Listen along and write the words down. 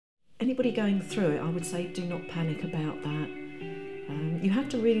anybody going through it, I would say do not panic about that. You have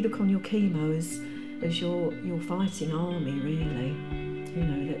to really look on your chemo as your fighting army, really. You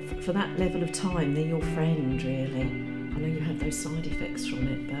know, that for that level of time, they're your friend, really. I know you have those side effects from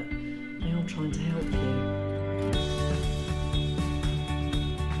it, but they are trying to help you.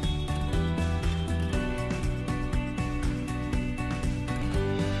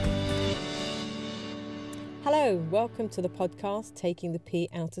 Hello, welcome to the podcast Taking the P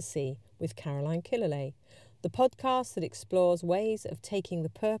Out of C with Caroline Killalay, the podcast that explores ways of taking the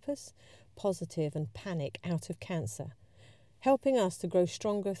purpose, positive and panic out of cancer, helping us to grow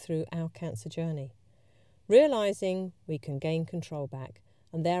stronger through our cancer journey, realising we can gain control back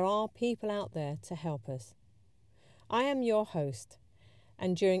and there are people out there to help us. I am your host,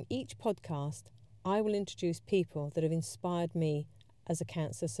 and during each podcast I will introduce people that have inspired me as a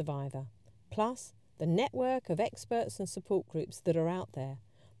cancer survivor, plus the network of experts and support groups that are out there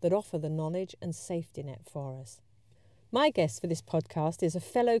that offer the knowledge and safety net for us. My guest for this podcast is a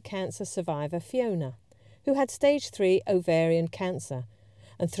fellow cancer survivor, Fiona, who had stage 3 ovarian cancer,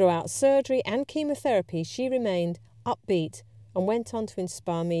 and throughout surgery and chemotherapy she remained upbeat and went on to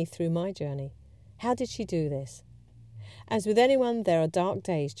inspire me through my journey. How did she do this? As with anyone, there are dark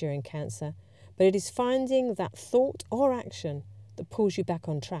days during cancer, but it is finding that thought or action that pulls you back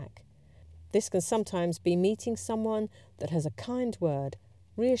on track. This can sometimes be meeting someone that has a kind word,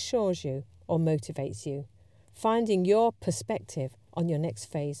 reassures you or motivates you, finding your perspective on your next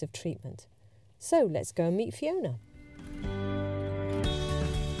phase of treatment. So let's go and meet Fiona.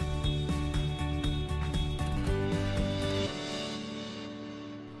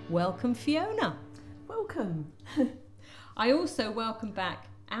 Welcome, Fiona. Welcome. I also welcome back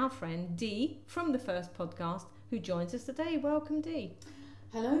our friend Dee from the first podcast who joins us today. Welcome, Dee.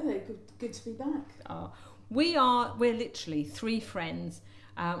 Hello there, good to be back. We're literally 3 friends,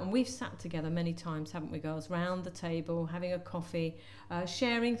 and we've sat together many times, haven't we, girls, round the table, having a coffee,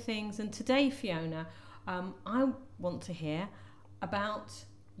 sharing things. And today, Fiona, I want to hear about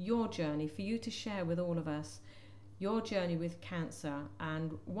your journey, for you to share with all of us your journey with cancer.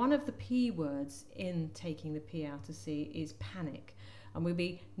 And one of the P words in Taking the P Out of C is panic, and we'll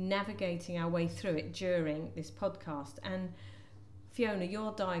be navigating our way through it during this podcast. And Fiona,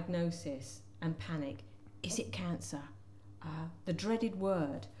 your diagnosis and panic, is it cancer? The dreaded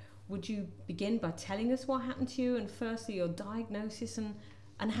word. Would you begin by telling us what happened to you, and firstly your diagnosis and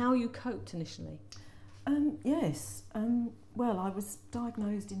how you coped initially? Yes. Well, I was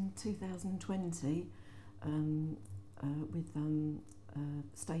diagnosed in 2020 with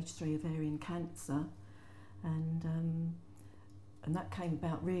stage 3 ovarian cancer, and that came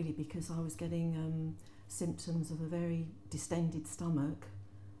about really because I was getting symptoms of a very distended stomach,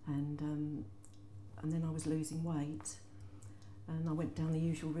 and then I was losing weight, and I went down the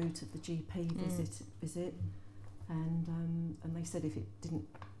usual route of the GP visit, and they said if it didn't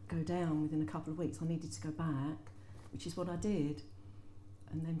go down within a couple of weeks I needed to go back, which is what I did.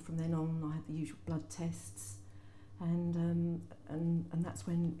 And then from then on I had the usual blood tests, and that's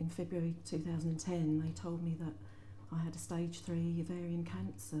when in February 2010 they told me that I had a stage 3 ovarian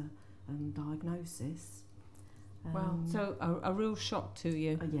cancer diagnosis. Wow, so a real shock to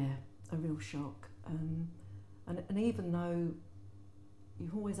you. Yeah, a real shock. And even though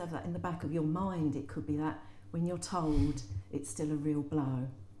you always have that in the back of your mind, it could be that when you're told, it's still a real blow.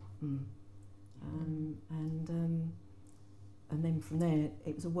 And then from there,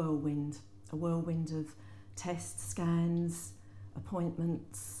 it was a whirlwind of tests, scans,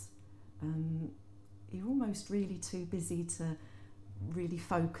 appointments. You're almost really too busy to really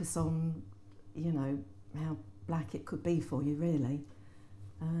focus on, you know, how black it could be for you, really.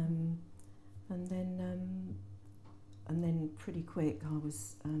 And then pretty quick I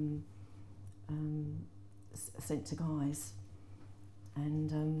was sent to Guy's, and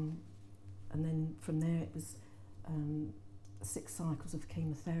then from there it was 6 cycles of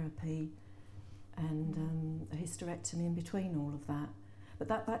chemotherapy and a hysterectomy in between all of that. But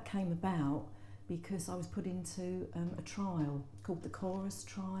that came about because I was put into a trial called the Chorus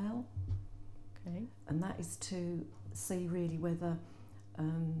trial. Okay. And that is to see really whether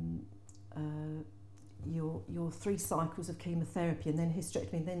your 3 cycles of chemotherapy and then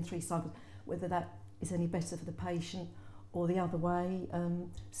hysterectomy and then 3 cycles, whether that is any better for the patient, or the other way,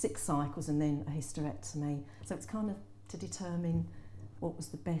 6 cycles and then a hysterectomy. So it's kind of to determine what was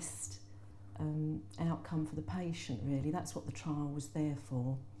the best outcome for the patient, really. That's what the trial was there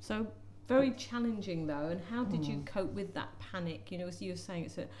for. So very challenging though, and how did you cope with that panic? You know, as you were saying,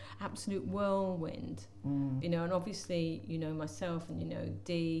 it's an absolute whirlwind, you know, and obviously, you know, myself and, you know,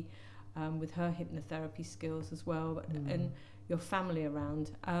 Dee, with her hypnotherapy skills as well, and your family around.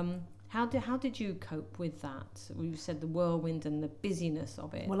 How did you cope with that? You said the whirlwind and the busyness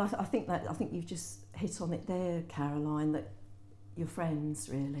of it. Well, I think you've just hit on it there, Caroline. That your friends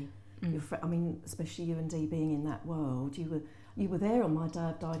really, I mean, especially you and Dee being in that world, you were there on my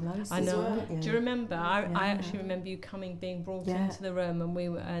diagnosis. I know. Weren't you? Do you remember? I actually remember you being brought into the room, and we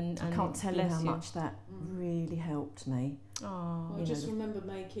were. And I can't tell you how much that really helped me. Oh, well, I just remember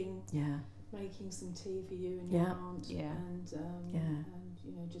making some tea for you and your aunt, and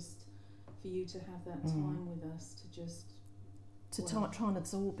you know, just for you to have that time with us to try and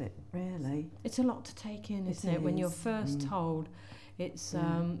absorb it. Really, it's a lot to take in, isn't it? When you're first told, it's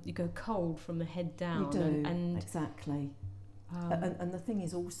you go cold from the head down. You do, and exactly. And the thing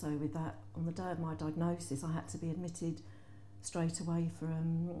is also with that, on the day of my diagnosis, I had to be admitted straight away for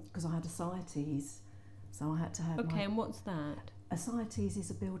because I had ascites, so I had to have. Okay, and what's that? Ascites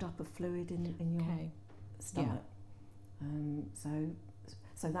is a build-up of fluid in your stomach.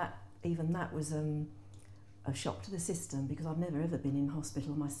 So that was a shock to the system, because I've never ever been in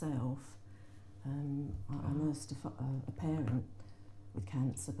hospital myself. I nursed a parent with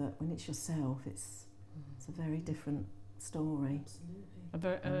cancer, but when it's yourself, it's a very different story.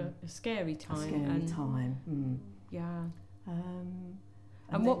 Absolutely. A scary time. A scary time. Yeah.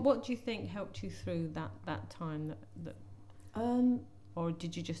 And what do you think helped you through that time? Or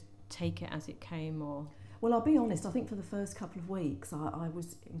did you just take it as it came? Or well, I'll be honest. I think for the first couple of weeks, I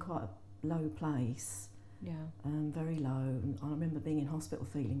was in quite a low place. Yeah. Very low. And I remember being in hospital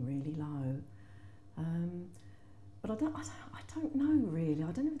feeling really low. But I don't know really.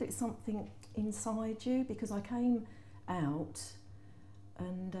 I don't know if it's something inside you, because I came out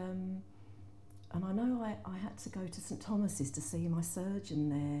and I know I had to go to St Thomas's to see my surgeon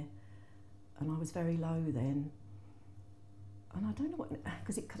there, and I was very low then. And I don't know what,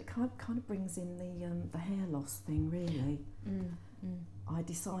 because it kind of brings in the hair loss thing really. I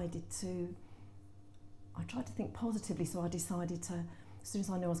decided I tried to think positively, so I decided to, as soon as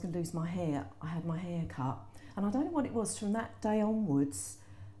I knew I was going to lose my hair, I had my hair cut. And I don't know what it was, from that day onwards,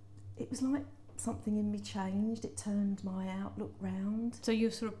 it was like something in me changed. It turned my outlook round. So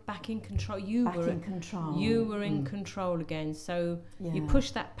you're sort of back in control. You were in control again. So you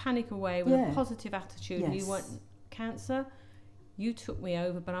pushed that panic away with a positive attitude. And you went, cancer, you took me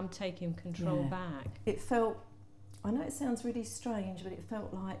over, but I'm taking control back. It felt, I know it sounds really strange, but it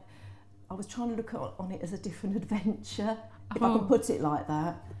felt like I was trying to look on it as a different adventure, if I can put it like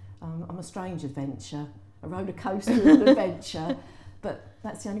that. I'm a strange adventure, a roller coaster of an adventure, but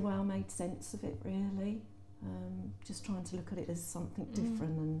that's the only way I made sense of it really. Just trying to look at it as something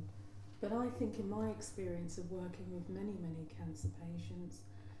different. But I think in my experience of working with many cancer patients,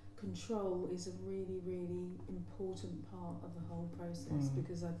 control is a really, really important part of the whole process,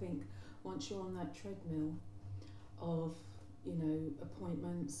 because I think once you're on that treadmill of, you know,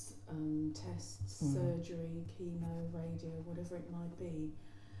 appointments, tests, surgery, chemo, radio, whatever it might be,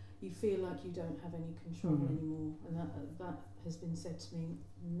 you feel like you don't have any control anymore, and that has been said to me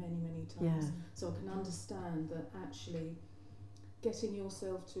many times. So I can understand that actually getting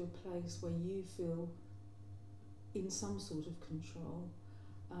yourself to a place where you feel in some sort of control,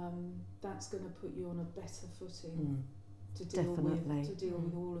 that's going to put you on a better footing to deal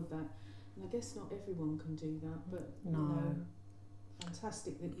with all of that. And I guess not everyone can do that, but you know,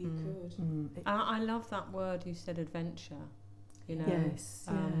 fantastic that you could. I love that word you said, adventure. You know, yes,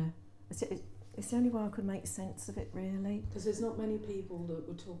 it's the only way I could make sense of it really. Because there's not many people that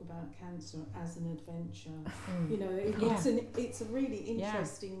would talk about cancer as an adventure. You know, it's a really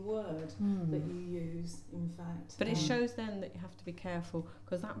interesting word that you use, in fact. But it shows then that you have to be careful,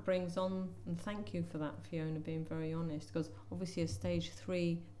 because that brings on, and thank you for that, Fiona, being very honest, because obviously a stage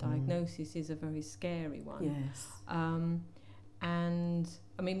 3 diagnosis is a very scary one. Yes. And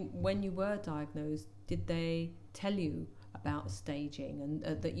I mean, when you were diagnosed, did they tell you about staging, and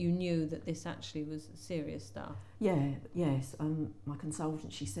that you knew that this actually was serious stuff? Yes. My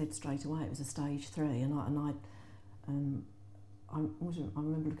consultant, she said straight away it was a stage 3, and I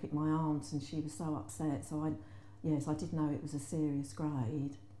remember looking at my aunt, and she was so upset. So I did know it was a serious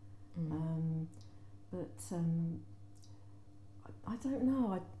grade. But I don't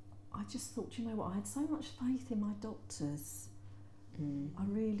know. I just thought, you know what, I had so much faith in my doctors. I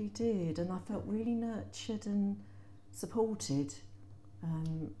really did, and I felt really nurtured and supported.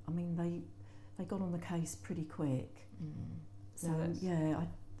 I mean, they got on the case pretty quick. So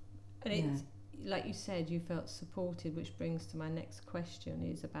it's, like you said, you felt supported, which brings to my next question,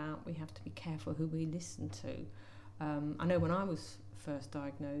 is about, we have to be careful who we listen to. I know when I was first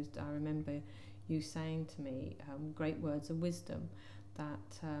diagnosed, I remember you saying to me great words of wisdom,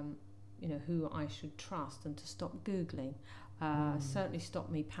 that you know, who I should trust, and to stop Googling. certainly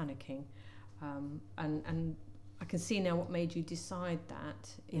stopped me panicking. And I can see now what made you decide that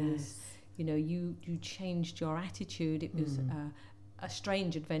is, you know, you changed your attitude. It was a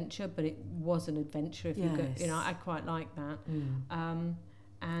strange adventure, but it was an adventure. If you go, you know, I quite like that.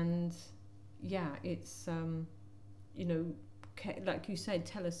 And yeah, it's you know, like you said,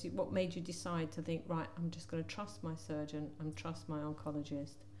 tell us what made you decide to think, right, I'm just going to trust my surgeon and trust my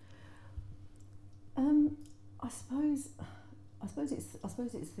oncologist. I suppose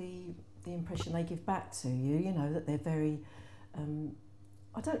it's the impression they give back to you. You know, that they're very.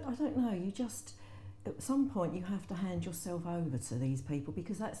 I don't know. You just, at some point you have to hand yourself over to these people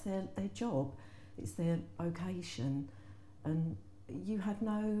because that's their job. It's their vocation, and you have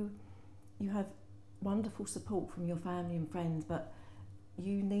wonderful support from your family and friends, but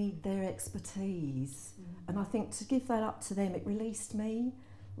you need their expertise. And I think to give that up to them, it released me,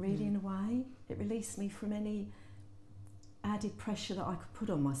 really, in a way. It released me from any added pressure that I could put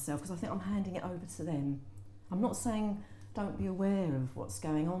on myself, because I think I'm handing it over to them. I'm not saying don't be aware of what's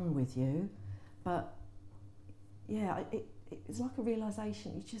going on with you, but yeah, it's like a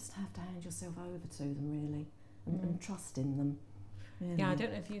realisation. You just have to hand yourself over to them, really, and trust in them. Really. Yeah, I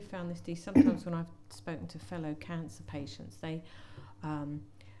don't know if you found this, Dee. Sometimes when I've spoken to fellow cancer patients, they, and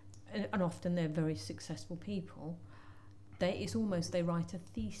often they're very successful people, it's almost they write a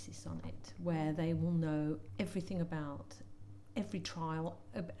thesis on it where they will know everything about every trial,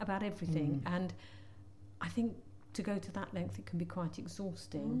 about everything. And I think to go to that length, it can be quite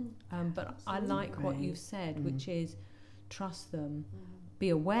exhausting. But I like what you've said, which is trust them, be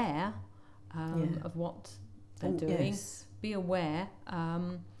aware of what they're doing. Be aware,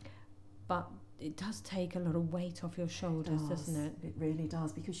 but it does take a lot of weight off your shoulders, doesn't it? It really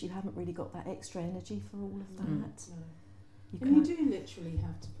does, because you haven't really got that extra energy for all of that. No. And you do literally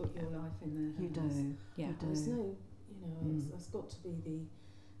have to put your life in their hands. You do. Yeah. There's no, you know, it's got to be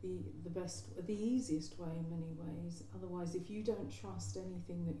the best, the easiest way in many ways. Otherwise, if you don't trust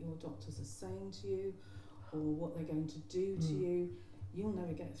anything that your doctors are saying to you or what they're going to do to you, you'll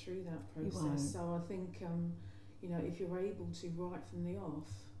never get through that process. So I think, you know, if you're able to, right from the off,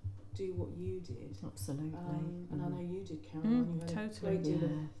 do what you did. Absolutely. And I know you did, Caroline. You had a great deal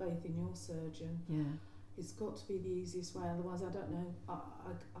of faith in your surgeon. Yeah. It's got to be the easiest way, otherwise I don't know,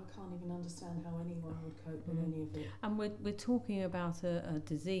 I can't even understand how anyone would cope with any of it. And we're talking about a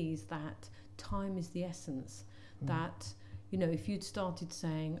disease that time is the essence, that, you know, if you'd started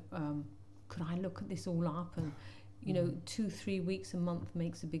saying, could I look at this all up, and you know, 2-3 weeks a month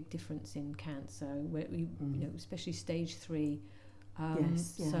makes a big difference in cancer, where we, you know, especially stage 3.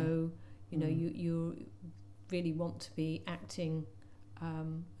 So, you know, you really want to be acting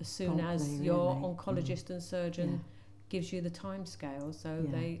as soon as your oncologist and surgeon gives you the time scale. So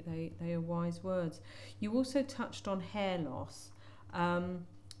they are wise words. You also touched on hair loss, and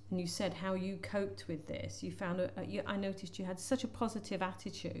you said how you coped with this. You found I noticed you had such a positive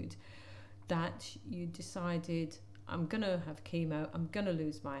attitude that you decided, I'm going to have chemo, I'm going to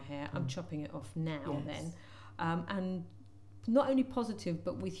lose my hair, I'm chopping it off now then. And not only positive,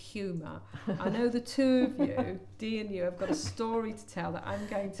 but with humour. I know the two of you, Dee and you, have got a story to tell that I'm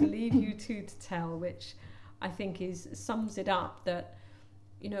going to leave you two to tell, which I think sums it up, that,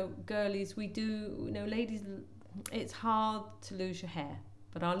 you know, girlies, we do, you know, ladies, it's hard to lose your hair,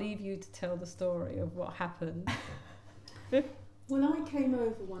 but I'll leave you to tell the story of what happened. Well, I came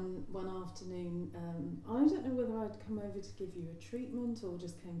over one afternoon. I don't know whether I'd come over to give you a treatment or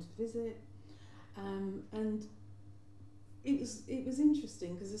just came to visit, and it was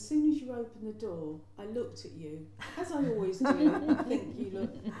interesting, because as soon as you opened the door, I looked at you, as I always do. I think you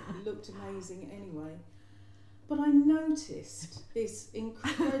looked amazing anyway. But I noticed this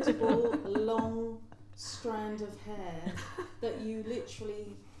incredible long strand of hair that you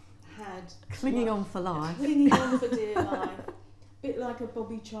literally had clinging on for life, clinging on for dear life, a bit like a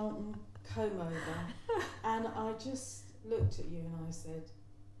Bobby Charlton comb over. And I just looked at you and I said,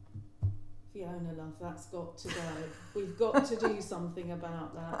 Fiona, love, that's got to go. We've got to do something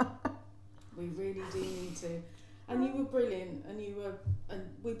about that. We really do need to. And you were brilliant, and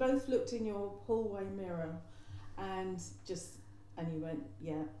we both looked in your hallway mirror, and you went,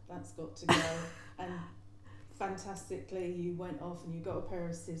 yeah, that's got to go. And fantastically, you went off and you got a pair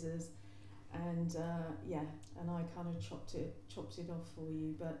of scissors, and and I kind of chopped it off for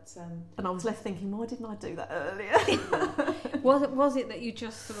you. But and I was left thinking, why didn't I do that earlier? Was it that you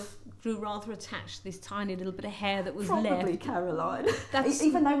just sort of grew rather attached to this tiny little bit of hair that was Probably, left? Caroline.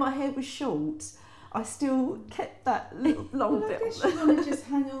 Even though my hair was short, I still kept that little long bit. I guess you want to just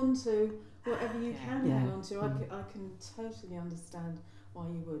hang on to whatever you can hang on to. I can totally understand why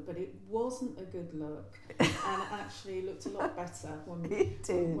you would, but it wasn't a good look, and it actually looked a lot better when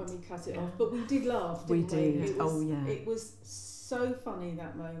we cut it off. But we did laugh, didn't we? It was, It was so funny,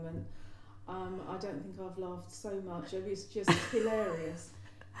 that moment. I don't think I've laughed so much. It was just hilarious.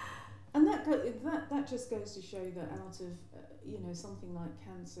 And that just goes to show that out of something like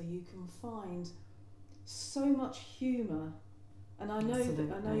cancer, you can find so much humour. And I know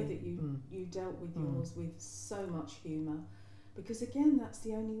that you dealt with yours with so much humour, because again, that's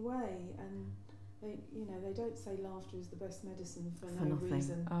the only way. And they don't say laughter is the best medicine for no nothing.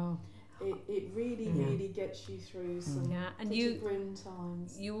 reason. Oh. It really gets you through some pretty grim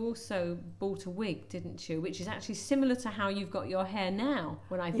times. You also bought a wig, didn't you? Which is actually similar to how you've got your hair now,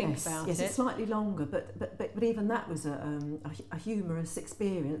 when I think about it. Yes, it's slightly longer, but even that was a humorous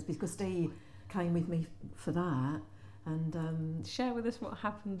experience, because Dee came with me for that. And share with us what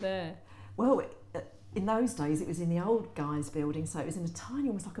happened there. Well, in those days, it was in the old guys' building, so it was in a tiny,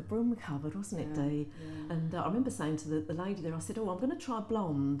 almost like a broom cupboard, wasn't it, Dee? Yeah. And I remember saying to the lady there, I said, I'm going to try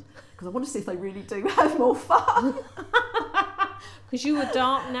blonde, because I want to see if they really do have more fun. Because you were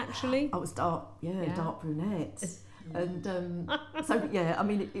dark naturally? I was dark, dark brunette. And so, I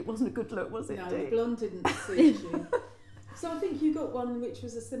mean, it wasn't a good look, was it, No, Dee? the blonde didn't suit you. So I think you got one which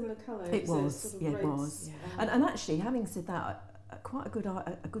was a similar colour. It was, sort of it was. Yeah. And actually, having said that, quite a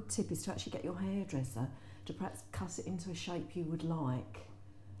good tip is to actually get your hairdresser to perhaps cut it into a shape you would like.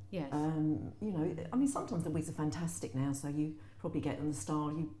 Yes. I mean, sometimes the wigs are fantastic now, so you probably get them the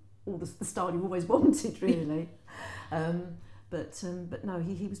style you always wanted, really. But no,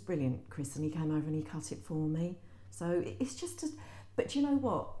 he was brilliant, Chris, and he came over and he cut it for me. So it's just but you know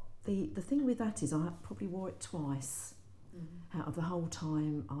what? The thing with that is I probably wore it twice out of the whole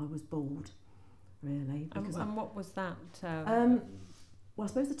time I was bald, really. And what was that? Well, I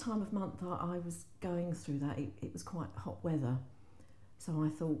suppose the time of month I was going through that, it was quite hot weather. So I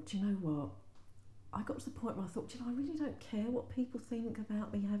thought, do you know what? I got to the point where I thought, I really don't care what people think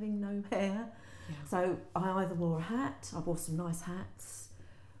about me having no hair. Yeah. So I either wore a hat, I wore some nice hats,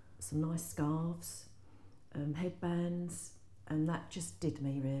 some nice scarves, headbands, and that just did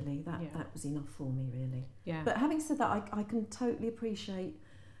me, really. That was enough for me, really. Yeah. But having said that, I can totally appreciate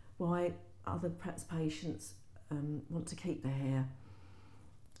why other perhaps patients want to keep their hair,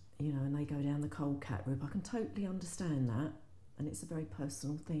 and they go down the cold cat route. I can totally understand that, and it's a very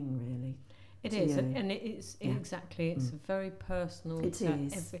personal thing, really. It is, and it's exactly. It's very personal. It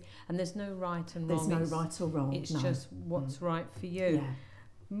is, and there's no right and wrong. There's no right or wrong. It's just what's right for you. Yeah.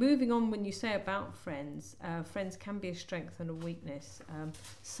 Moving on, when you say about friends, friends can be a strength and a weakness.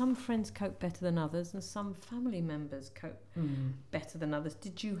 Some friends cope better than others, and some family members cope better than others.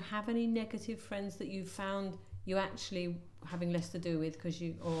 Did you have any negative friends that you found you actually having less to do with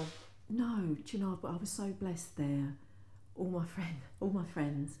No, do you know, I was so blessed there. All my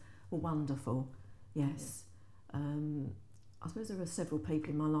friends were wonderful. Yes. I suppose there are several people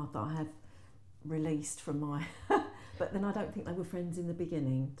in my life that I have released from my... But then I don't think they were friends in the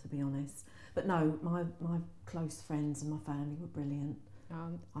beginning, to be honest. But no, my close friends and my family were brilliant.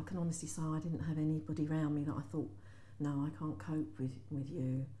 I can honestly say I didn't have anybody around me that I thought, no, I can't cope with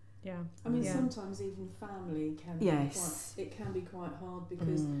you. Yeah. I mean, sometimes even family can be quite hard,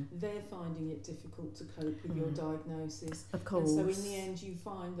 because they're finding it difficult to cope with your diagnosis. Of course. And so in the end, you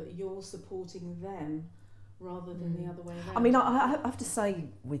find that you're supporting them rather than the other way around. I mean, I have to say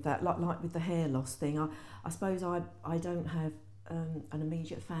with that, like with the hair loss thing, I suppose I don't have an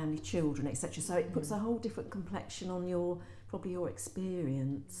immediate family, children, etc. So it puts a whole different complexion on your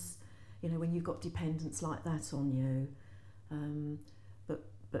experience, when you've got dependents like that on you.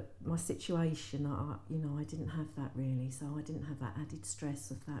 But my situation, I didn't have that really, so I didn't have that added stress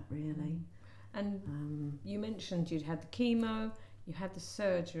of that really. And you mentioned you'd had the chemo, you had the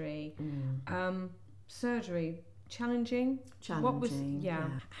surgery. Surgery, challenging?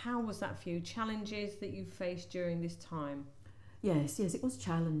 How was that for you? Challenges that you faced during this time? Yes, it was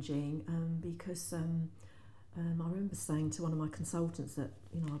challenging because I remember saying to one of my consultants that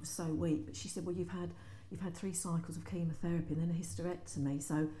I was so weak, but she said, well, you've had 3 cycles of chemotherapy and then a hysterectomy,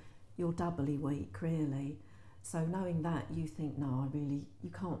 so you're doubly weak, really. So knowing that, you think, no,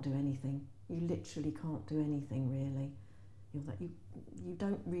 you can't do anything. You literally can't do anything, really. You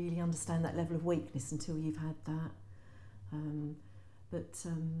don't really understand that level of weakness until you've had that.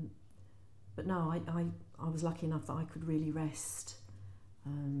 But no, I was lucky enough that I could really rest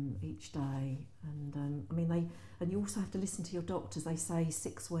each day. And I mean, you also have to listen to your doctors. They say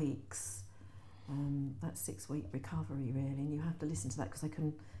 6 weeks. That's 6-week recovery, really, and you have to listen to that because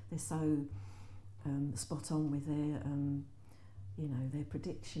they're so spot on with their their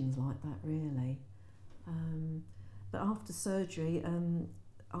predictions like that, really. but after surgery,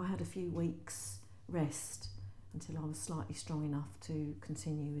 I had a few weeks rest until I was slightly strong enough to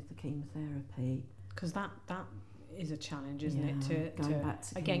continue with the chemotherapy. Because that is a challenge, isn't Yeah, it? going back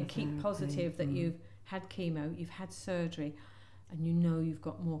to again, keep chemotherapy. positive that you've had chemo, you've had surgery, and you know you've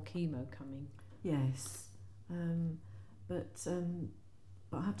got more chemo coming. Yes, but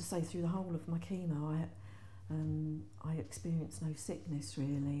I have to say, through the whole of my chemo, I experienced no sickness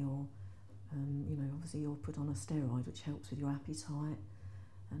really, or obviously you're put on a steroid which helps with your appetite,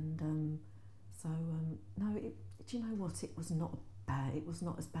 and no, do you know what? It was not bad. It was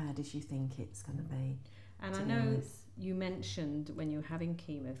not as bad as you think it's going to be. And I know you mentioned when you were having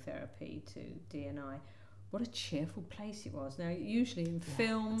chemotherapy to D&I, what a cheerful place it was. Now, usually in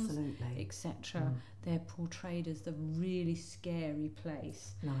films, etc., they're portrayed as the really scary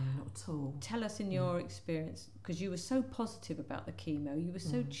place. No, not at all. Tell us in your experience, because you were so positive about the chemo, you were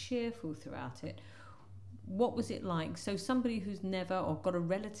so cheerful throughout it. What was it like? So somebody who's never, or got a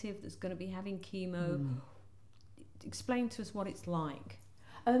relative that's going to be having chemo, explain to us what it's like.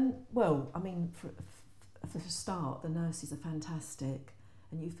 Well, I mean, for a start, the nurses are fantastic,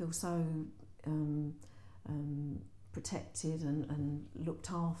 and you feel so protected and looked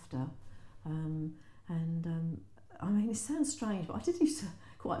after. I mean, it sounds strange, but I did used to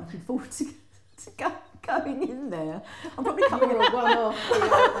quite looking forward to going in there. I'm probably coming. You're a one-off.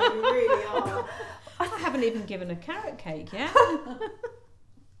 You really are. I haven't even given a carrot cake yet.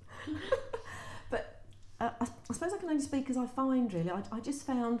 But I suppose I can only speak as I find, really. I just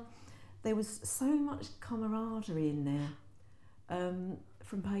found there was so much camaraderie in there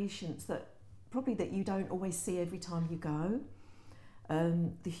from patients that you don't always see every time you go.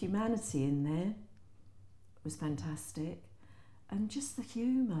 The humanity in there was fantastic, and just the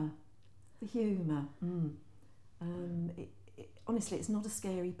humour. Honestly, it's not a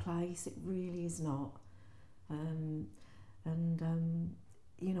scary place. It really is not. I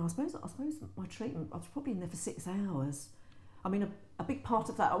suppose my treatment, I was probably in there for 6 hours. I mean, a big part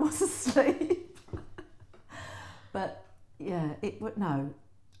of that I was asleep. But yeah,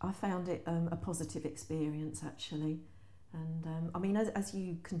 I found it a positive experience actually. And I mean, as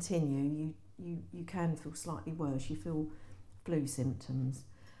you continue, you can feel slightly worse. You feel flu symptoms,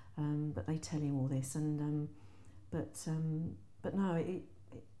 but they tell you all this. But no,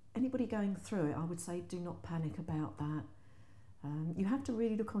 anybody going through it, I would say, do not panic about that. You have to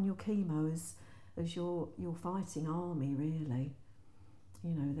really look on your chemo as your fighting army, really.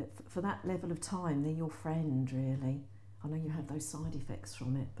 You know, that for that level of time, they're your friend, really. I know you have those side effects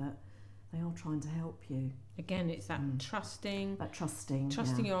from it, but they are trying to help you. Again, it's that trusting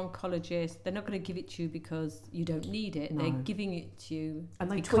your your oncologist. They're not going to give it to you because you don't need it. No. They're giving it to you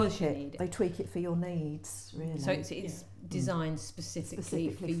and because you need it. They tweak it for your needs, really. So it's designed specifically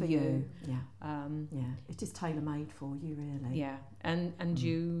for you. Yeah. It is tailor-made for you, really. Yeah, and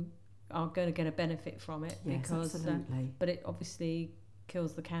you are going to get a benefit from it, because absolutely. But it obviously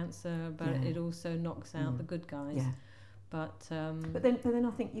kills the cancer, but it also knocks out the good guys. Yeah. But then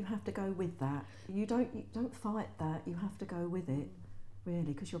I think you have to go with that. You don't fight that. You have to go with it,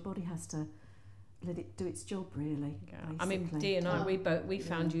 really, because your body has to let it do its job, really. Yeah. I mean, Dee and I, we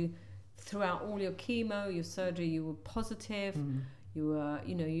found you throughout all your chemo, your surgery. You were positive. You were,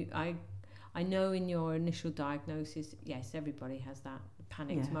 I know in your initial diagnosis, yes, everybody has that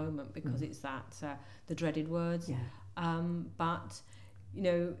panicked moment because it's that the dreaded words. Yeah. But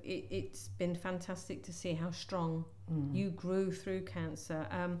it's been fantastic to see how strong you grew through cancer.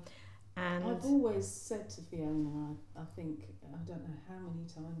 And I've always said to Fiona, I think, I don't know how many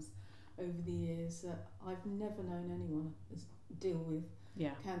times over the years, that I've never known anyone deal with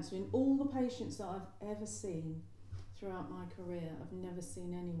cancer. In all the patients that I've ever seen throughout my career, I've never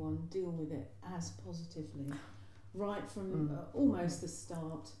seen anyone deal with it as positively, right from almost the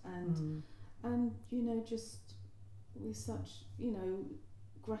start. And just with such,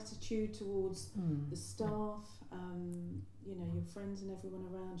 gratitude towards the staff, your friends and everyone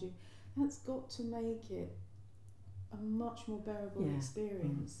around you. That's got to make it a much more bearable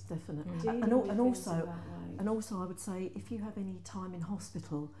experience. Definitely. And also I would say, if you have any time in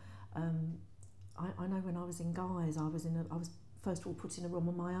hospital, I know when I was in Guy's, I was first of all put in a room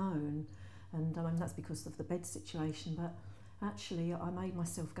on my own, and that's because of the bed situation, but actually I made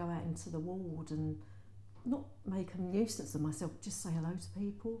myself go out into the ward and not make a nuisance of myself, just say hello to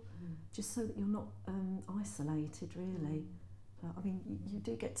people, just so that you're not isolated, really. I mean, you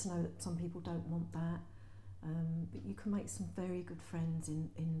do get to know that some people don't want that, but you can make some very good friends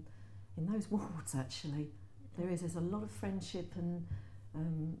in those wards, actually. There's a lot of friendship and,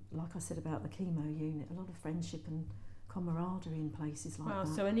 like I said about the chemo unit, a lot of friendship and camaraderie in places like Wow,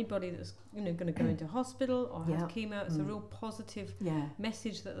 that. so anybody that's going to go into hospital or have chemo, it's a Mm. real positive Yeah,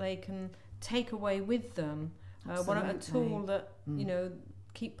 message that they can take away with them. A absolutely. tool that Mm.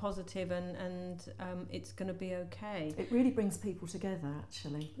 keep positive and it's going to be okay. It really brings people together,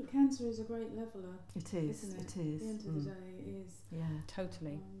 actually. But cancer is a great leveler, It is. isn't it? It is. At the end of the day, it is. Yeah.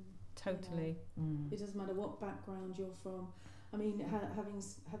 Totally, Um, totally. Mm. It doesn't matter what background you're from. I mean,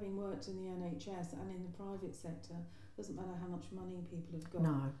 having worked in the NHS and in the private sector, doesn't matter how much money people have got.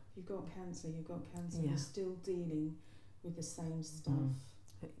 No. If you've got cancer, you've got cancer. Yeah. You're still dealing with the same stuff. Mm.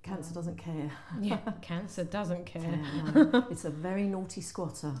 Cancer doesn't care. Yeah, cancer doesn't care. Yeah, no. It's a very naughty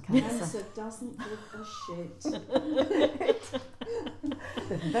squatter, cancer. Cancer doesn't give a shit.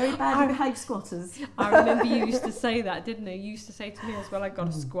 They're very badly behaved squatters. I remember you used to say that, didn't you? You used to say to me as well, I got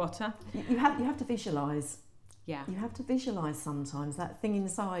a squatter. You have to visualise. Yeah, You have to visualise sometimes that thing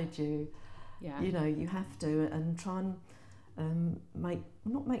inside you. yeah. You know, you have to, and try and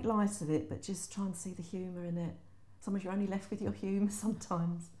not make light of it, but just try and see the humour in it. Sometimes you're only left with your humour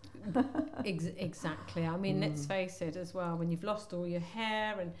sometimes. Exactly. I mean, let's face it as well, when you've lost all your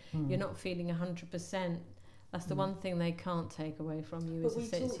hair and you're not feeling 100%, that's the one thing they can't take away from you, is But a we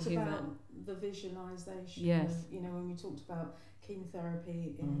sense of talked humour. about the visualisation. Yes. Of, when we talked about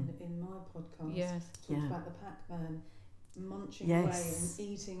chemotherapy in my podcast. Yes. Talked about the Pac-Man munching Yes. away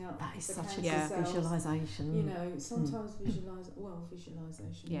and eating up That is the such a cancer good cells. visualisation. Sometimes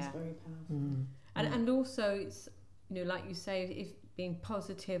visualisation is very powerful. Mm. And also, it's, like you say, if being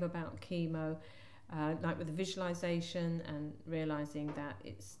positive about chemo, like with the visualization and realizing that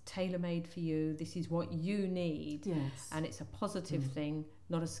it's tailor-made for you, this is what you need, Yes. and it's a positive thing,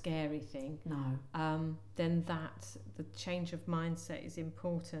 not a scary thing. No. Then the change of mindset is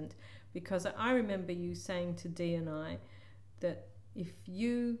important, because I remember you saying to Dee and I that if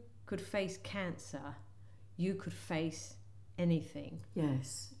you could face cancer, you could face anything.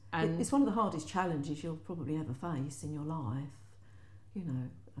 Yes. And It's one of the hardest challenges you'll probably ever face in your life,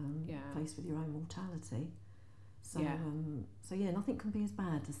 faced with your own mortality. So, nothing can be as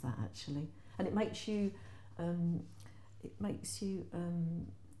bad as that, actually. And it makes you,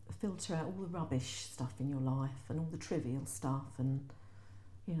 filter out all the rubbish stuff in your life and all the trivial stuff, and,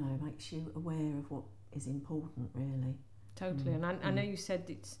 makes you aware of what is important, really. Totally. And I know you said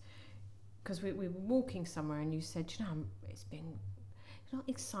it's because we were walking somewhere and you said, it's not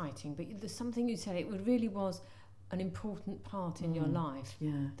exciting, but there's something you said, it really was an important part in your life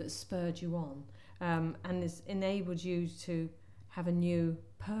that spurred you on, and has enabled you to have a new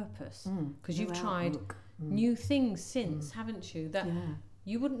purpose, because you've tried new things since, haven't you, that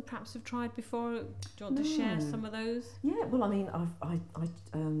you wouldn't perhaps have tried before. Do you want to share some of those? Yeah, well, I mean,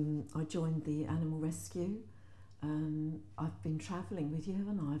 I joined the animal rescue. I've been travelling with you,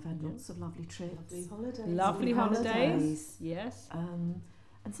 haven't I? I've had lots of lovely trips. Lovely holidays. Yes.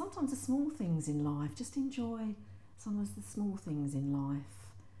 And sometimes the small things in life, just enjoy some of the small things in life.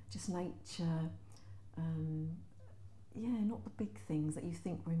 Just nature. Not the big things that you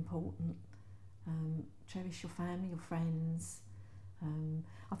think were important. Cherish your family, your friends.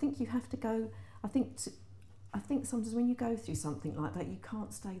 I think you have to go. I think sometimes when you go through something like that, you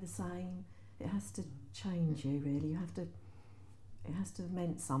can't stay the same. It has to change you, really. It has to have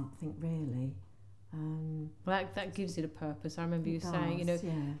meant something, really. Well, that gives it a purpose. I remember you saying,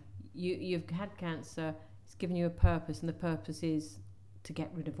 you've had cancer. It's given you a purpose, and the purpose is to get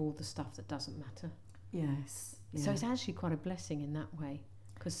rid of all the stuff that doesn't matter. Yes. Yeah. So it's actually quite a blessing in that way,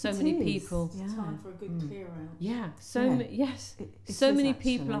 because so many people. It's time for a good clear out. Yeah. It So is many actually.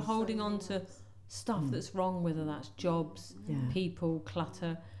 people are holding on to stuff that's wrong, whether that's jobs, people,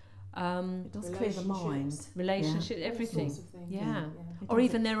 clutter. It does clear the mind. Relationships, everything. All sorts of things. Yeah. It Or does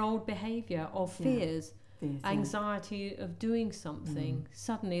even their old behaviour or fears, anxiety of doing something.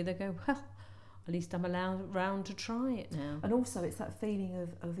 Suddenly they go, well, at least I'm around to try it now. And also it's that feeling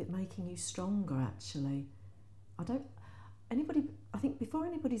of it making you stronger, actually. I think before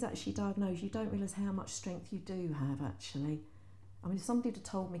anybody's actually diagnosed, you don't realise how much strength you do have, actually. I mean, if somebody had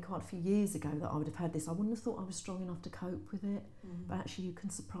told me quite a few years ago that I would have had this, I wouldn't have thought I was strong enough to cope with it. But actually you can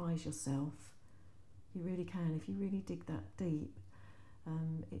surprise yourself. You really can. If you really dig that deep,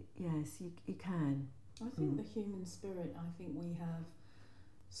 you can. I think the human spirit, we have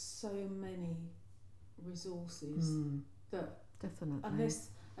so many resources that Definitely.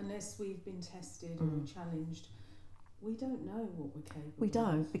 unless we've been tested or challenged, we don't know what we're capable of. We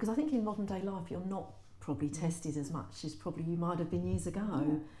don't, because I think in modern day life you're not probably tested as much as probably you might have been years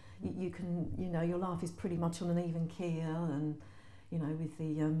ago. You can, your life is pretty much on an even keel, and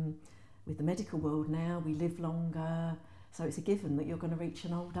with the medical world now, we live longer, so it's a given that you're going to reach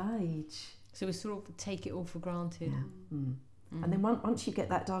an old age. So we sort of take it all for granted. Yeah. And then once you get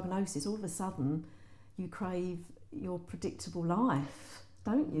that diagnosis, all of a sudden you crave your predictable life,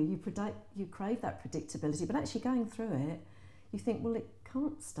 don't you? You crave that predictability, but actually going through it, you think, well, it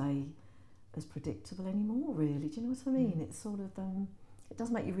can't stay as predictable anymore, really. Do you know what I mean? It's sort of, it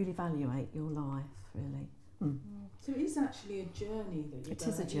does make you really evaluate your life, really. So it is actually a journey that you're It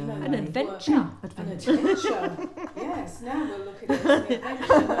is a going, you know, journey. An like adventure. An adventure. Yes, now we're looking at it as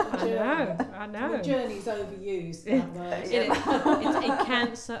an adventure, not a journey. I know. Well, journey's overused, that word. It's a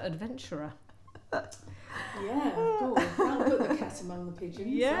cancer adventurer. Yeah, of course. I'll put the cat among the pigeons,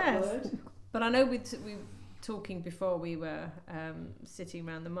 Yes. that word. But I know we were talking before we were sitting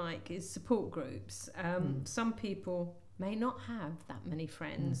around the mic, is support groups. Some people may not have that many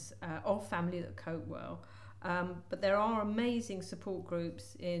friends or family that cope well. But there are amazing support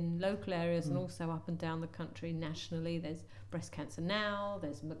groups in local areas and also up and down the country nationally. There's Breast Cancer Now,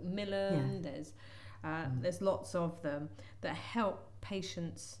 there's Macmillan, there's lots of them that help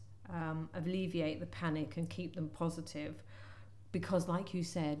patients alleviate the panic and keep them positive. Because like you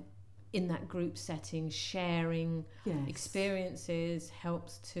said, in that group setting, sharing experiences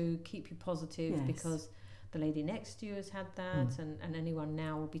helps to keep you positive because the lady next to you has had that and anyone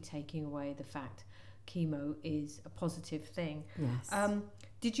now will be taking away the fact chemo is a positive thing. Yes.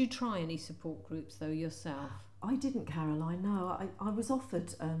 Did you try any support groups though yourself? I didn't, Caroline, no. I was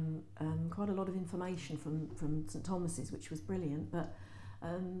offered quite a lot of information from St Thomas's, which was brilliant, but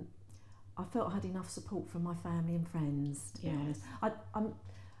I felt I had enough support from my family and friends, to be honest.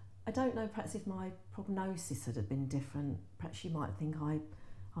 I don't know, perhaps if my prognosis had been different, perhaps you might think I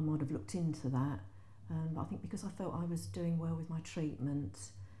might have looked into that. But I think because I felt I was doing well with my treatment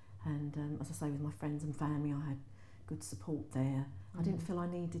and, as I say, with my friends and family, I had good support there. I didn't feel I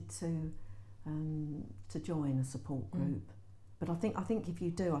needed to join a support group. But I think if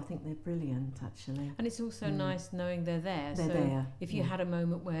you do, I think they're brilliant, actually. And it's also nice knowing they're there. They're so there. If you had a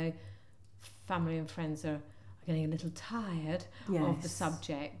moment where family and friends are getting a little tired of the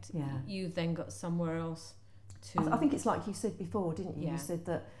subject, you've then got somewhere else to... I think it's like you said before, didn't you? Yeah. You said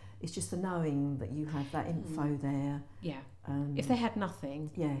that it's just the knowing that you have that info there. Yeah. If they had nothing,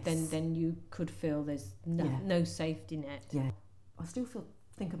 then you could feel there's no safety net. Yeah. I still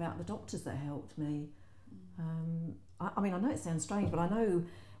think about the doctors that helped me. I mean, I know it sounds strange, but I know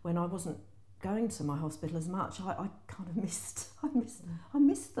when I wasn't going to my hospital as much, I kind of I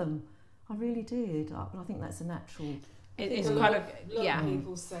missed them. I really did. But I think that's a natural... It's a kind lot of of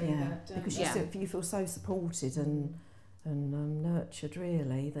people say that, don't because they? you feel so supported and nurtured,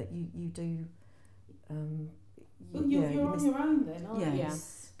 really, that you do... Well, you're on your own then, aren't you?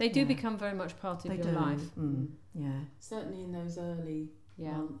 Yes. They do become very much part of your life. Certainly in those early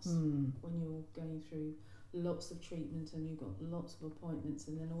months when you're going through lots of treatment and you've got lots of appointments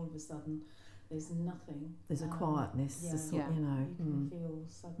and then all of a sudden there's nothing. There's a quietness, you know. You can feel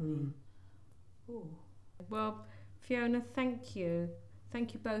suddenly... Well, Fiona, thank you.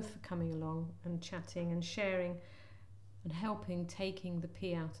 Thank you both for coming along and chatting and sharing and helping taking the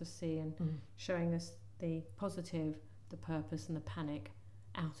P out of C and showing us the positive, the purpose and the panic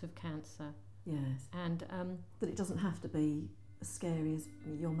out of cancer. Yes. And that it doesn't have to be as scary as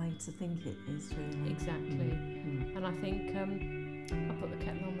you're made to think it is, really. Exactly. And I think I'll put the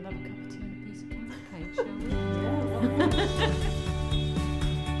kettle on, we'll have a cup of tea and a piece of carrot cake, shall we? Yeah, well.